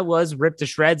 5. And I was ripped to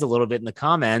shreds a little bit in the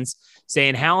comments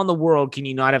saying, how in the world can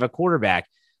you not have a quarterback?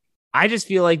 I just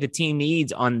feel like the team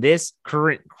needs on this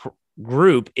current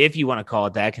group, if you want to call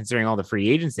it that, considering all the free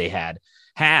agents they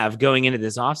have going into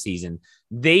this offseason,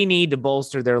 they need to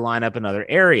bolster their lineup in other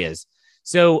areas.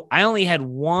 So I only had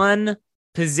one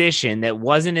position that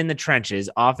wasn't in the trenches,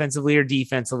 offensively or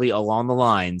defensively along the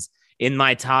lines, in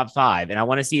my top 5. And I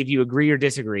want to see if you agree or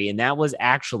disagree. And that was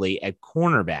actually at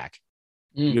cornerback.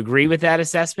 You agree with that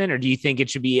assessment, or do you think it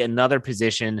should be another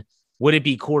position? Would it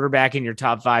be quarterback in your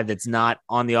top 5 that's not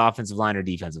on the offensive line or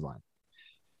defensive line?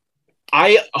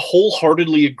 I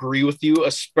wholeheartedly agree with you,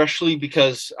 especially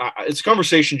because it's a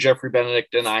conversation Jeffrey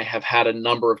Benedict and I have had a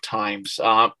number of times.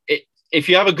 If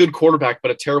you have a good quarterback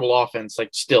but a terrible offense,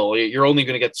 like, still, you're only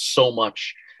going to get so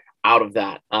much out of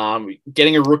that.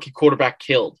 Getting a rookie quarterback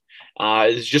killed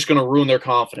is just going to ruin their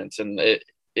confidence, and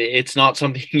it's not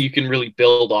something you can really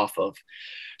build off of.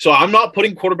 So I'm not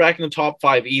putting quarterback in the top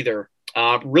 5 either.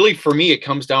 Really, for me, it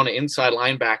comes down to inside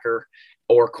linebacker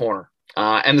or corner.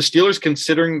 And the Steelers,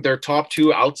 considering their top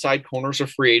 2 outside corners are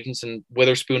free agents in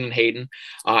Witherspoon and Hayden,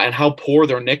 and how poor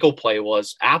their nickel play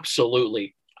was,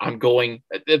 absolutely. I'm going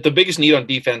the biggest need on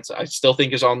defense, I still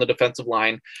think, is on the defensive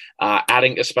line,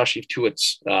 adding, especially to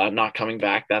its not coming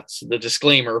back. That's the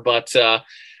disclaimer. But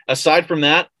aside from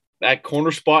that, that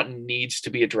corner spot needs to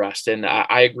be addressed. And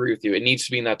I agree with you. It needs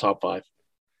to be in that top 5.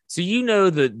 So you know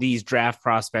these draft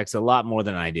prospects a lot more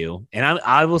than I do. And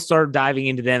I will start diving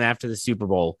into them after the Super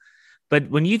Bowl. But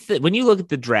when you look at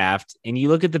the draft and you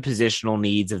look at the positional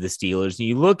needs of the Steelers and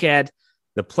you look at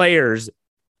the players,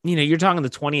 you're talking the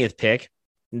 20th pick.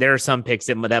 There are some picks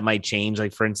that might change.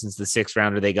 Like, for instance, the 6th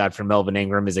rounder they got from Melvin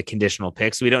Ingram is a conditional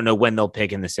pick. So we don't know when they'll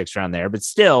pick in the 6th round there. But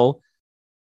still,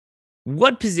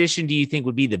 what position do you think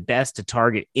would be the best to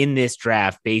target in this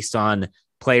draft based on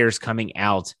players coming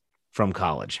out from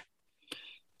college?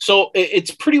 So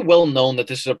it's pretty well known that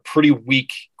this is a pretty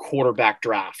weak quarterback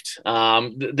draft.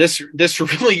 This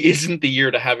really isn't the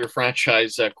year to have your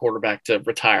franchise quarterback to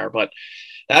retire, but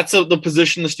that's the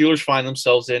position the Steelers find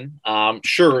themselves in.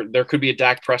 Sure, there could be a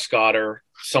Dak Prescott or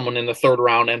someone in the 3rd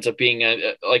round ends up being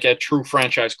a true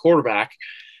franchise quarterback,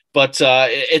 but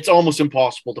it's almost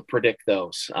impossible to predict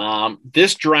those.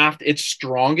 This draft, it's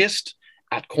strongest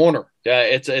at corner.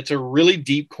 It's a really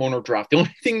deep corner draft. The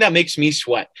only thing that makes me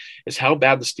sweat is how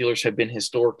bad the Steelers have been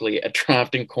historically at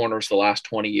drafting corners the last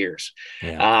 20 years.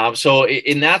 Yeah. So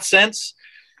in that sense,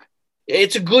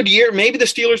 it's a good year. Maybe the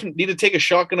Steelers need to take a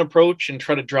shotgun approach and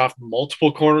try to draft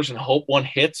multiple corners and hope one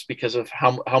hits because of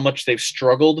how much they've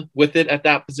struggled with it at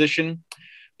that position.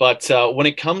 But when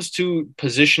it comes to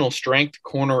positional strength,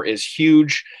 corner is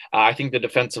huge. I think the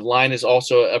defensive line is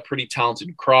also a pretty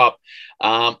talented crop.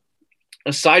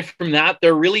 Aside from that,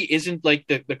 there really isn't like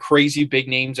the crazy big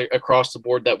names across the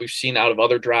board that we've seen out of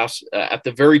other drafts. At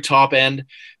the very top end,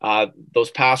 those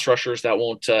pass rushers that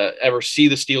won't ever see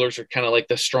the Steelers are kind of like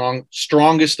the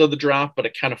strongest of the draft, but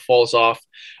it kind of falls off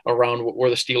around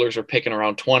where the Steelers are picking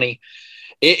around 20.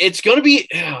 It's going to be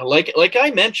like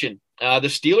I mentioned, the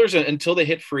Steelers, until they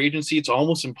hit free agency, it's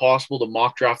almost impossible to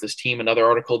mock draft this team. Another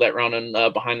article that ran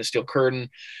on Behind the Steel Curtain.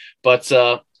 But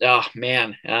for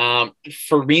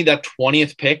me, that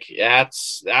 20th pick,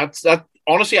 that's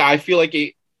honestly, I feel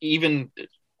like even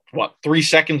 3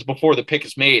 seconds before the pick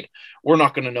is made, we're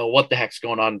not going to know what the heck's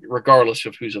going on, regardless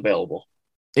of who's available.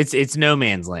 It's no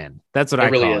man's land. That's what I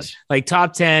really call it. Like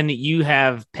top 10, you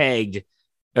have pegged,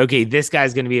 okay, this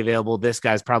guy's going to be available. This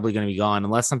guy's probably going to be gone.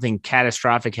 Unless something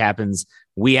catastrophic happens,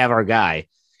 we have our guy.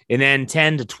 And then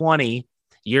 10 to 20,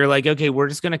 you're like, okay, we're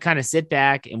just going to kind of sit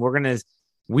back and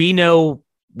we know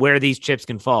where these chips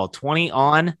can fall. 20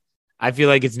 on, I feel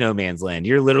like it's no man's land.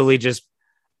 You're literally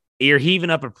you're heaving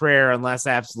up a prayer unless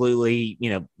absolutely,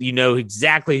 you know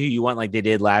exactly who you want, like they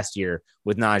did last year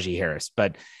with Najee Harris.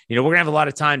 But, we're going to have a lot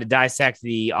of time to dissect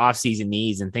the offseason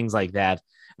needs and things like that.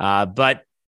 But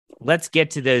let's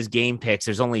get to those game picks.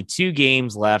 There's only 2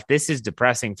 games left. This is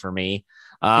depressing for me.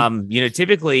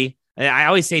 Typically, I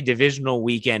always say divisional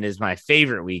weekend is my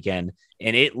favorite weekend,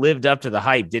 and it lived up to the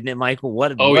hype, didn't it, Michael?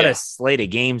 What a slate of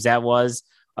games that was.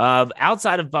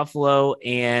 Outside of Buffalo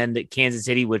and Kansas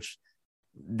City, which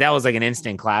that was like an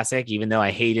instant classic, even though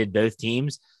I hated both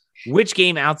teams. Which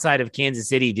game outside of Kansas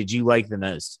City did you like the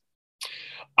most?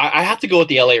 I have to go with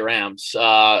the LA Rams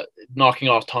knocking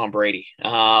off Tom Brady.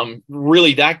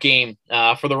 Really, that game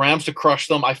for the Rams to crush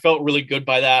them, I felt really good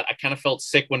by that. I kind of felt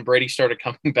sick when Brady started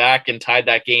coming back and tied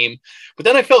that game. But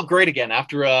then I felt great again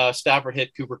after Stafford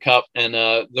hit Cooper Kupp and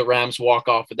the Rams walk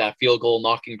off with that field goal,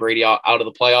 knocking Brady out of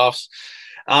the playoffs.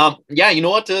 You know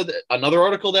what? Another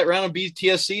article that ran on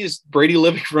BTSC is Brady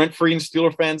living rent-free in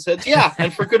Steeler fans' heads. Yeah,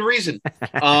 and for good reason.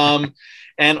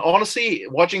 And honestly,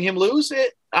 watching him lose,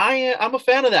 I'm a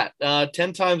fan of that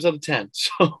 10 times out of 10.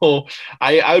 So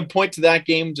I would point to that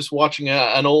game, just watching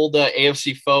an old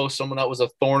AFC foe, someone that was a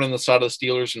thorn in the side of the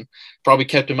Steelers and probably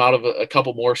kept him out of a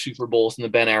couple more Super Bowls in the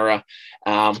Ben era.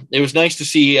 It was nice to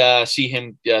see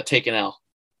him take an L.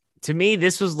 To me,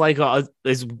 this was like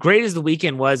as great as the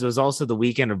weekend was also the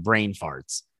weekend of brain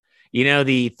farts.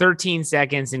 The 13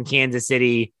 seconds in Kansas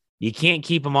City, you can't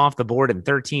keep them off the board in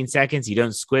 13 seconds. You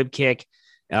don't squib kick.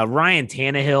 Ryan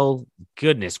Tannehill,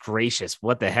 goodness gracious,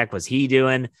 what the heck was he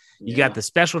doing? You got the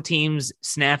special teams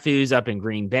snafus up in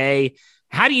Green Bay.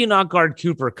 How do you not guard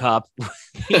Cooper Kupp?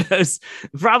 Because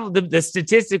probably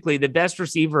statistically the best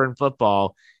receiver in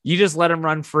football, you just let him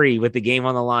run free with the game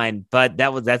on the line. But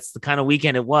that's the kind of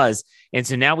weekend it was. And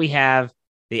so now we have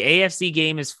the AFC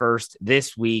game is first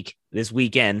this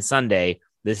weekend, Sunday.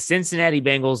 The Cincinnati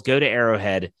Bengals go to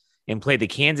Arrowhead and play the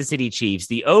Kansas City Chiefs.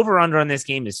 The over-under on this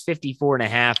game is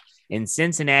 54.5, and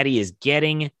Cincinnati is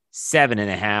getting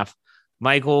 7.5.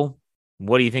 Michael,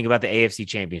 what do you think about the AFC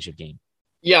Championship game?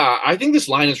 Yeah, I think this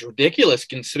line is ridiculous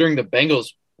considering the Bengals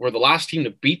were the last team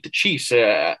to beat the Chiefs,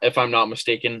 if I'm not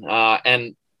mistaken.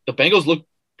 And the Bengals look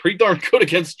pretty darn good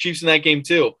against the Chiefs in that game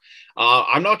too.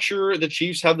 I'm not sure the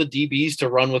Chiefs have the DBs to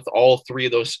run with all 3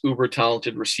 of those uber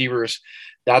talented receivers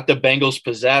that the Bengals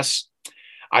possess.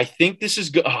 I think this is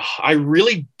good. I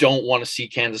really don't want to see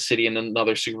Kansas City in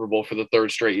another Super Bowl for the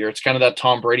 3rd straight year. It's kind of that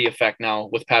Tom Brady effect now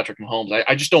with Patrick Mahomes.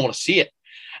 I just don't want to see it.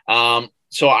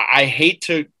 So I hate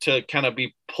to kind of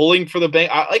be pulling for the Bengals.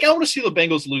 I want to see the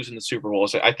Bengals lose in the Super Bowl.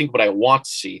 So I think what I want to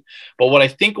see. But what I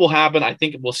think will happen, I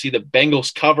think we'll see the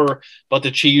Bengals cover, but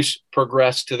the Chiefs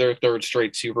progress to their 3rd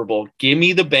straight Super Bowl. Give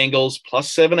me the Bengals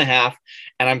plus 7.5,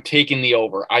 and I'm taking the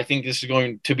over. I think this is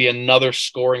going to be another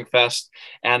scoring fest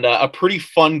and a pretty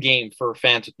fun game for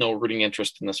fans with no rooting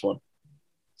interest in this one.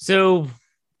 So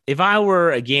if I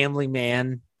were a gambling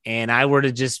man and I were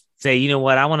to just say, you know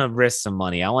what, I want to risk some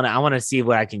money. I want to see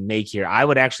what I can make here. I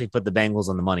would actually put the Bengals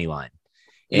on the money line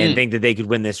and think that they could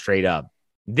win this straight up.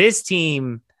 This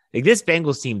team, like this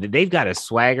Bengals team, they've got a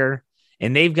swagger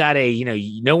and they've got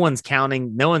no one's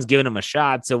counting, no one's giving them a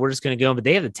shot. So we're just going to go, but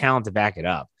they have the talent to back it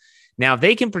up. Now, if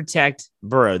they can protect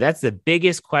Burrow, that's the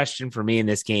biggest question for me in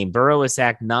this game. Burrow was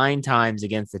sacked 9 times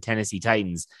against the Tennessee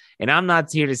Titans. And I'm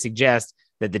not here to suggest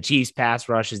that the Chiefs pass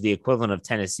rush is the equivalent of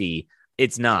Tennessee.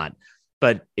 It's not.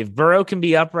 But if Burrow can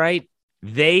be upright,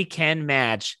 they can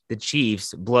match the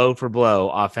Chiefs blow for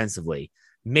blow offensively.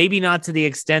 Maybe not to the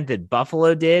extent that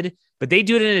Buffalo did, but they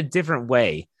do it in a different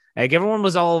way. Like everyone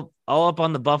was all up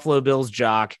on the Buffalo Bills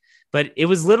jock, but it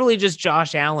was literally just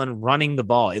Josh Allen running the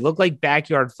ball. It looked like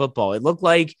backyard football. It looked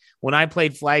like when I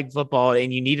played flag football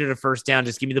and you needed a first down,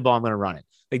 just give me the ball, I'm going to run it.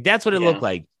 Like that's what it looked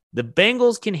like. The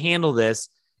Bengals can handle this.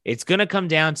 It's going to come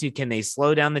down to, can they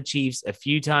slow down the Chiefs a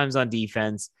few times on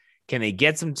defense? Can they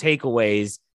get some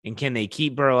takeaways, and can they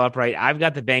keep Burrow upright? I've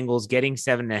got the Bengals getting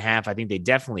 7.5. I think they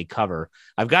definitely cover.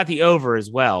 I've got the over as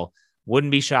well.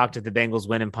 Wouldn't be shocked if the Bengals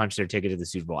win and punch their ticket to the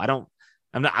Super Bowl.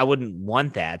 I wouldn't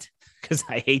want that because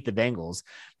I hate the Bengals.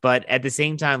 But at the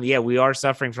same time, we are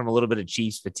suffering from a little bit of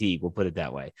Chiefs fatigue. We'll put it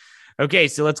that way. Okay,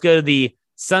 so let's go to the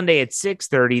Sunday at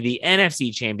 6:30, the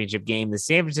NFC Championship game, the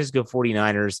San Francisco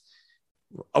 49ers.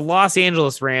 Los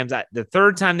Angeles Rams, the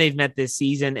 3rd time they've met this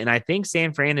season, and I think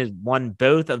San Fran has won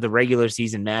both of the regular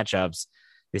season matchups.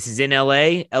 This is in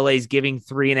LA. LA's giving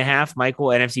 3.5. Michael,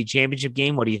 NFC Championship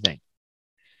game. What do you think?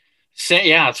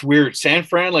 Yeah, it's weird. San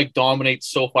Fran dominates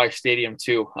SoFi Stadium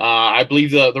too. I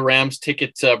believe the Rams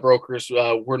ticket brokers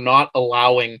were not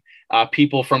allowing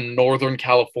people from Northern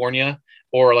California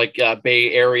or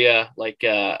Bay Area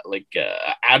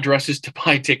addresses to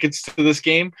buy tickets to this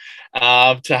game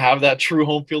to have that true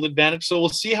home field advantage. So we'll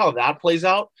see how that plays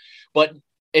out. But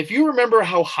if you remember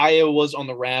how high I was on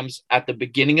the Rams at the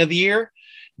beginning of the year,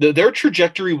 their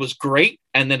trajectory was great,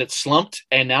 and then it slumped,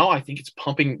 and now I think it's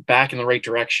pumping back in the right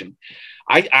direction.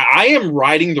 I am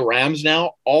riding the Rams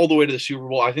now all the way to the Super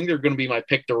Bowl. I think they're going to be my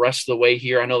pick the rest of the way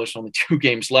here. I know there's only 2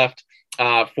 games left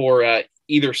for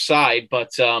either side,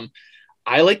 but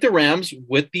I like the Rams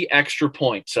with the extra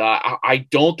points. I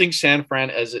don't think San Fran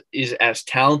is as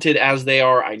talented as they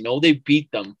are. I know they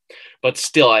beat them, but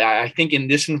still, I think in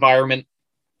this environment,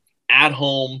 at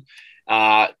home,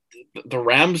 the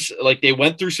Rams, they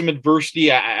went through some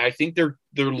adversity. I think they're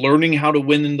learning how to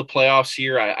win in the playoffs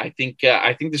here. I think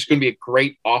this is going to be a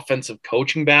great offensive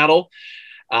coaching battle.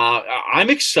 I'm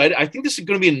excited. I think this is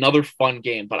going to be another fun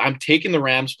game, but I'm taking the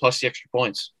Rams plus the extra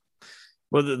points.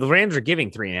 Well, the Rams are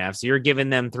giving 3.5, so you're giving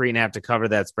them 3.5 to cover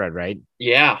that spread, right?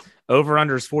 Yeah. Over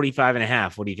under is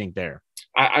 45.5. What do you think there?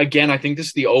 I think this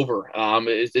is the over.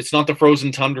 It's not the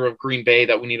frozen tundra of Green Bay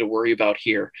that we need to worry about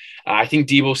here. I think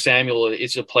Deebo Samuel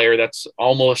is a player that's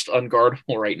almost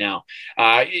unguardable right now.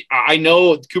 I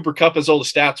know Cooper Kupp has all the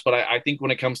stats, but I think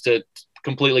when it comes to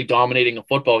completely dominating a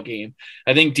football game,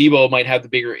 I think Deebo might have the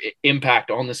bigger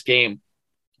impact on this game.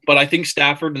 But I think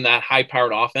Stafford and that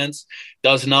high-powered offense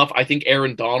does enough. I think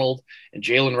Aaron Donald and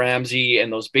Jalen Ramsey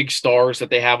and those big stars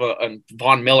that they have, and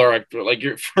Von Miller,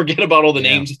 forget about all the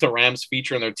names that the Rams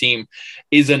feature on their team,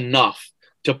 is enough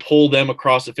to pull them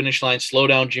across the finish line, slow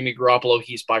down Jimmy Garoppolo.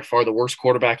 He's by far the worst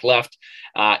quarterback left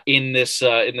the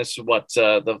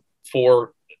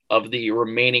 4 of the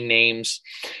remaining names.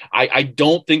 I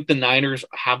don't think the Niners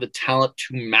have the talent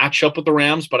to match up with the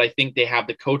Rams, but I think they have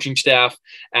the coaching staff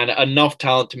and enough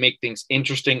talent to make things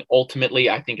interesting. Ultimately,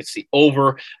 I think it's the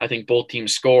over. I think both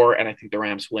teams score, and I think the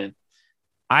Rams win.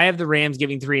 I have the Rams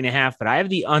giving 3.5, but I have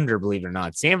the under, believe it or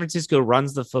not. San Francisco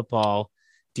runs the football.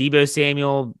 Deebo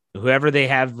Samuel, whoever they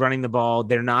have running the ball,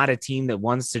 they're not a team that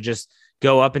wants to just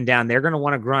go up and down. They're going to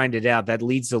want to grind it out. That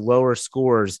leads to lower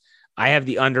scores. I have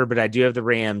the under, but I do have the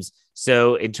Rams.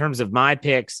 So in terms of my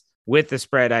picks with the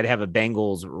spread, I'd have a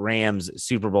Bengals-Rams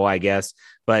Super Bowl, I guess.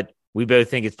 But we both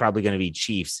think it's probably going to be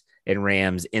Chiefs and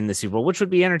Rams in the Super Bowl, which would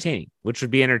be entertaining.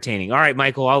 All right,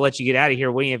 Michael, I'll let you get out of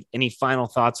here. What do you have? Any final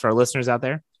thoughts for our listeners out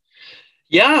there?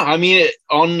 Yeah, I mean,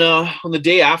 on the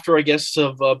day after, I guess,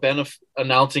 of Ben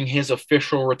announcing his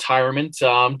official retirement,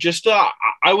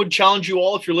 I would challenge you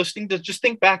all, if you're listening, to just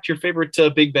think back to your favorite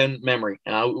Big Ben memory.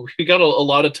 We got a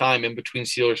lot of time in between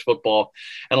Steelers football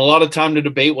and a lot of time to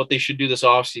debate what they should do this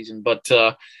offseason. But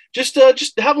just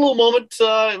have a little moment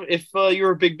if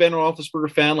you're a Big Ben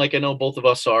Roethlisberger fan, like I know both of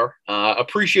us are.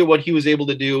 Appreciate what he was able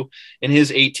to do in his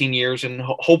 18 years, and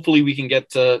hopefully we can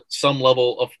get to some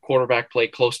level of quarterback play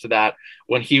close to that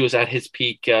when he was at his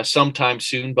peak sometime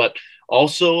soon. But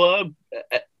also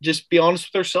just be honest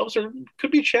with ourselves. There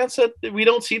could be a chance that we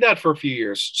don't see that for a few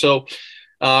years. So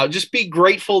just be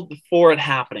grateful for it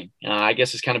happening. I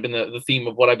guess it's kind of been the theme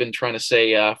of what I've been trying to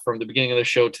say from the beginning of the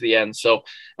show to the end. So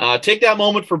take that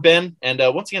moment for Ben. And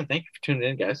once again, thank you for tuning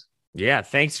in, guys. Yeah,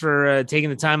 thanks for taking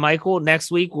the time, Michael.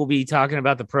 Next week, we'll be talking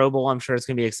about the Pro Bowl. I'm sure it's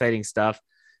going to be exciting stuff.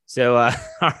 So, all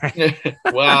right.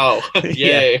 Wow.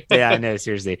 Yay. Yeah, I know.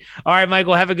 Seriously. All right,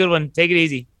 Michael, have a good one. Take it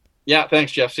easy. Yeah,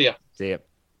 thanks, Jeff. See ya. See ya.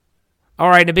 All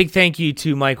right, a big thank you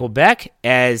to Michael Beck,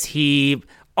 as he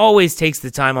always takes the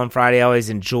time on Friday. I always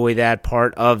enjoy that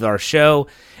part of our show.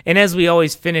 And as we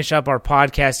always finish up our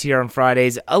podcast here on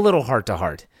Fridays, a little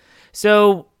heart-to-heart.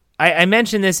 So I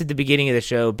mentioned this at the beginning of the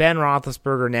show. Ben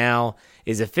Roethlisberger now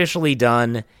is officially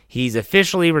done. He's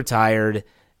officially retired.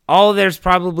 All there's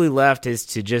probably left is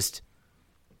to just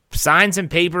sign some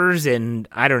papers and,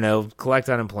 I don't know, collect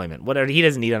unemployment. Whatever. He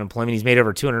doesn't need unemployment. He's made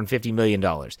over $250 million.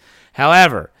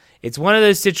 However, it's one of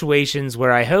those situations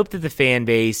where I hope that the fan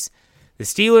base, the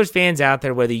Steelers fans out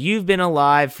there, whether you've been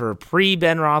alive for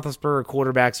pre-Ben Roethlisberger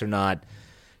quarterbacks or not,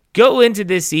 go into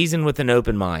this season with an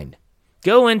open mind.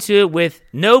 Go into it with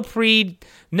trying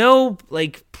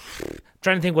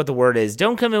to think what the word is.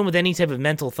 Don't come in with any type of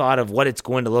mental thought of what it's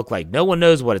going to look like. No one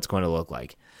knows what it's going to look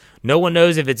like. No one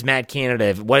knows if it's Matt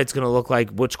Canada, what it's going to look like,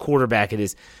 which quarterback it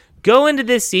is. Go into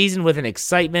this season with an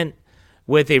excitement,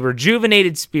 with a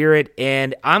rejuvenated spirit,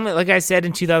 and I'm like I said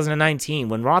in 2019,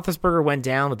 when Roethlisberger went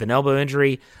down with an elbow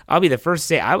injury, I'll be the first to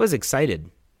say I was excited.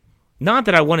 Not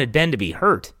that I wanted Ben to be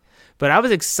hurt, but I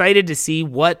was excited to see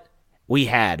what we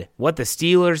had, what the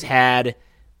Steelers had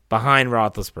behind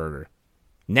Roethlisberger.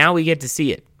 Now we get to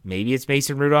see it. Maybe it's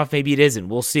Mason Rudolph, maybe it isn't.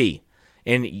 We'll see.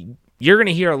 And you're going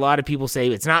to hear a lot of people say,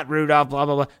 it's not Rudolph, blah,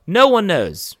 blah, blah. No one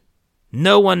knows.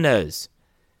 No one knows.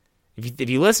 If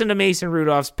you listen to Mason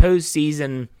Rudolph's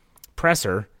postseason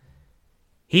presser,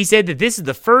 he said that this is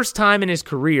the first time in his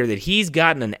career that he's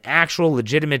gotten an actual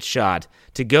legitimate shot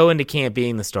to go into camp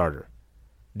being the starter.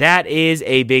 That is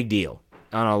a big deal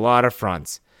on a lot of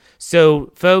fronts.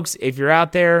 So, folks, if you're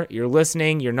out there, you're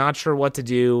listening, you're not sure what to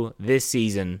do this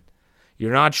season,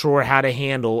 you're not sure how to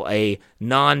handle a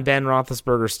non-Ben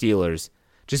Roethlisberger Steelers,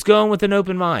 just go in with an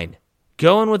open mind.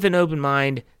 Go in with an open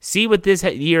mind, see what this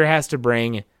year has to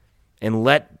bring, and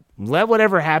let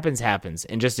whatever happens,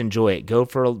 and just enjoy it.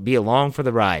 Be along for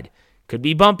the ride. Could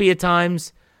be bumpy at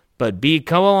times, but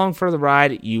come along for the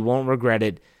ride. You won't regret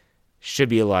it. Should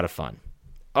be a lot of fun.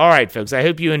 All right, folks, I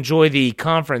hope you enjoy the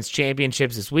conference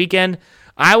championships this weekend.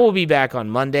 I will be back on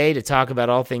Monday to talk about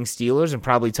all things Steelers and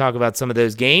probably talk about some of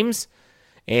those games.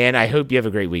 And I hope you have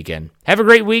a great weekend. Have a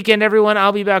great weekend, everyone.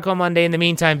 I'll be back on Monday. In the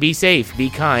meantime, be safe, be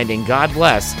kind, and God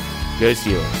bless. Go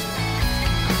Steelers.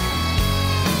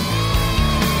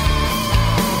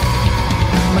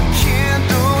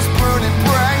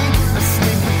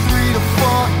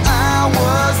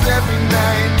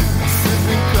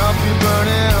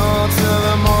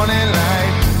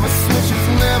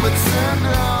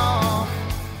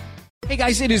 Hey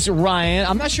guys, it is Ryan.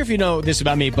 I'm not sure if you know this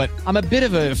about me, but I'm a bit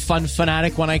of a fun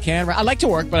fanatic when I can. I like to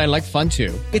work, but I like fun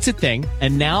too. It's a thing.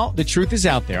 And now the truth is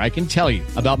out there. I can tell you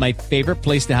about my favorite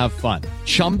place to have fun.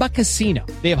 Chumba Casino.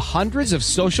 They have hundreds of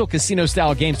social casino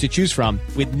style games to choose from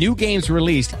with new games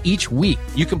released each week.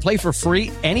 You can play for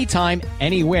free anytime,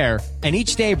 anywhere. And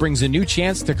each day brings a new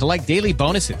chance to collect daily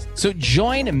bonuses. So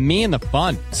join me in the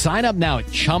fun. Sign up now at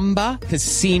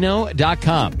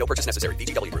ChumbaCasino.com. No purchase necessary.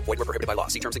 VGW Group. Void where prohibited by law.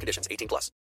 See terms and conditions.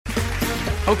 18+.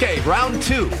 Okay, round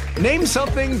two. Name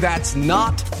something that's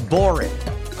not boring.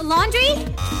 A laundry?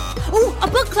 Ooh, a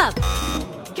book club.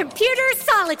 Computer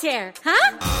solitaire,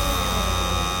 huh?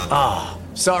 Ah,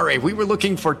 oh, sorry. We were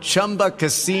looking for Chumba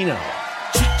Casino.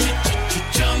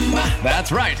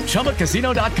 That's right.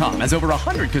 ChumbaCasino.com has over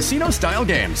 100 casino-style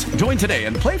games. Join today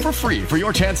and play for free for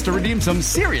your chance to redeem some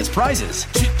serious prizes.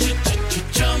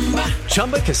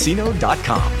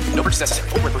 ChumbaCasino.com. No purchase necessary.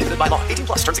 Void where prohibited by law. 18+.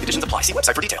 Terms and conditions apply. See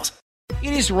website for details.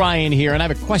 It is Ryan here, and I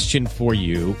have a question for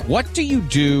you. What do you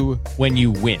do when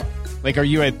you win? Like, are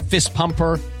you a fist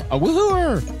pumper, a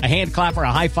woohooer, a hand clapper,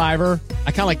 a high fiver?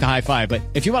 I kind of like the high five, but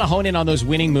if you want to hone in on those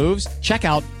winning moves, check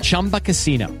out Chumba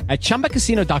Casino. At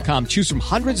ChumbaCasino.com, choose from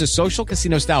hundreds of social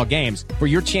casino-style games for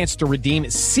your chance to redeem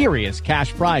serious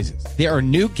cash prizes. There are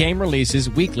new game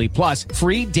releases weekly, plus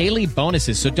free daily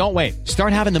bonuses, so don't wait.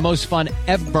 Start having the most fun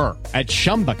ever at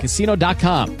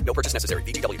ChumbaCasino.com. No purchase necessary.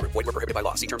 VGW Group. Void where prohibited by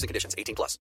law. See terms and conditions.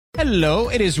 18+. Hello,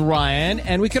 it is Ryan,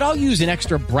 and we could all use an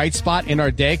extra bright spot in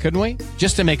our day, couldn't we?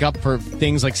 Just to make up for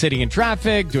things like sitting in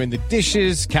traffic, doing the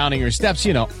dishes, counting your steps,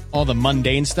 you know, all the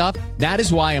mundane stuff. That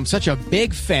is why I'm such a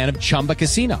big fan of Chumba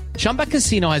Casino. Chumba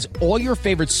Casino has all your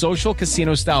favorite social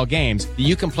casino-style games that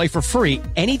you can play for free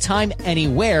anytime,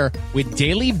 anywhere with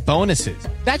daily bonuses.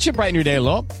 That should brighten your day a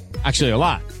little. Actually, a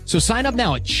lot. So sign up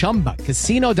now at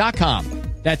ChumbaCasino.com.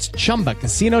 That's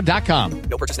ChumbaCasino.com.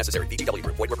 No purchase necessary. VGW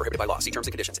Group. Void where prohibited by law. See terms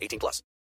and conditions. 18+.